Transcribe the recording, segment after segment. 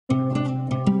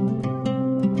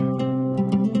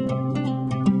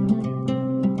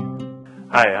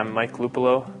Hi, I'm Mike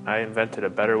Lupelow. I invented a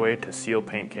better way to seal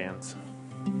paint cans.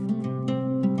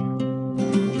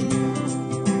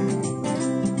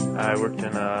 I worked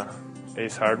in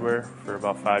Ace Hardware for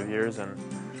about 5 years and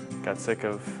got sick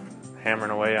of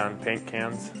hammering away on paint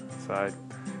cans. So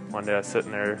one day I was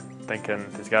sitting there thinking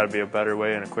there's got to be a better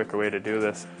way and a quicker way to do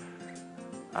this.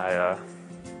 I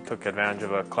took advantage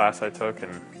of a class I took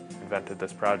and invented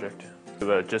this project.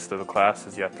 The gist of the class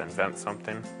is you have to invent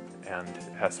something, and it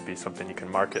has to be something you can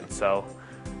market and sell.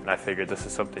 And I figured this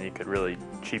is something you could really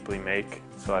cheaply make.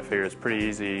 So I figured it's a pretty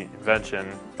easy invention,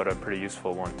 but a pretty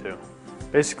useful one too.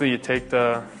 Basically, you take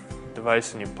the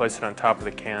device and you place it on top of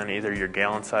the can, either your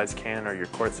gallon-sized can or your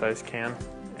quart-sized can,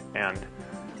 and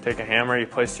take a hammer. You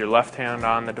place your left hand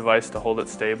on the device to hold it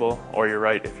stable, or your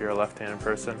right if you're a left-handed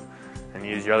person, and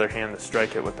use your other hand to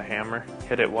strike it with the hammer.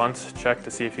 Hit it once, check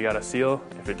to see if you got a seal.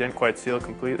 If it didn't quite seal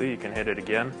completely, you can hit it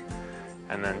again,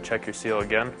 and then check your seal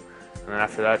again. And then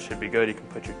after that, it should be good. You can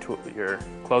put your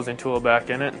closing tool back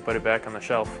in it and put it back on the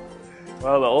shelf.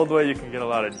 Well, the old way, you can get a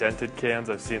lot of dented cans.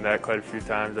 I've seen that quite a few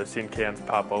times. I've seen cans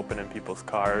pop open in people's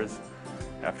cars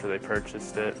after they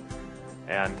purchased it.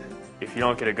 And if you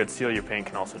don't get a good seal, your paint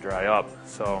can also dry up.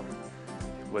 So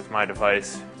with my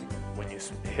device, when you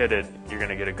hit it, you're going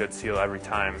to get a good seal every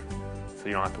time. So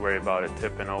you don't have to worry about it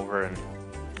tipping over and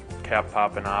cap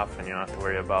popping off, and you don't have to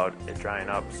worry about it drying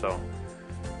up. So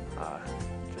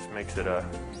it just makes it a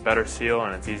better seal,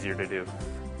 and it's easier to do.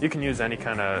 You can use any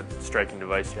kind of striking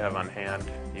device you have on hand.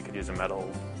 You could use a metal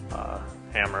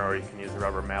hammer, or you can use a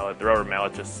rubber mallet. The rubber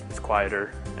mallet just is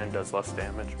quieter and does less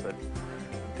damage, but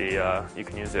you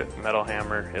can use a metal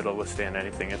hammer. It'll withstand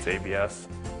anything. It's ABS.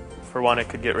 For one, it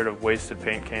could get rid of wasted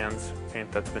paint cans,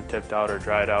 paint that's been tipped out or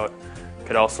dried out.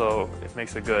 It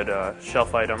makes a good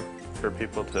shelf item for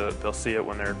people they'll see it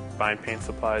when they're buying paint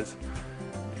supplies,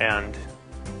 and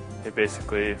it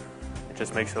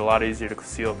just makes it a lot easier to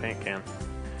seal a paint can.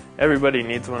 Everybody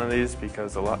needs one of these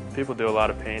because people do a lot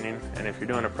of painting, and if you're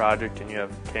doing a project and you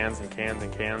have cans and cans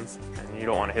and cans, and you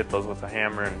don't want to hit those with a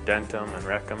hammer and dent them and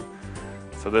wreck them.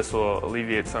 So this will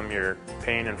alleviate some of your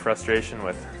pain and frustration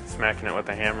with smacking it with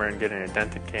a hammer and getting a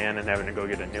dented can and having to go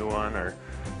get a new one or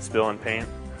spilling paint,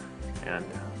 and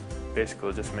basically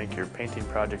it'll just make your painting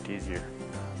project easier.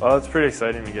 Well, it's pretty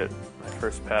exciting to get my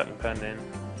first patent pending in.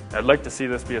 I'd like to see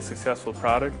this be a successful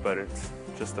product, but it's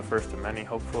just the first of many,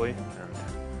 hopefully.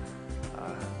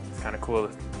 And it's kind of cool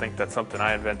to think that something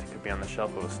I invented could be on the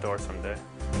shelf of a store someday.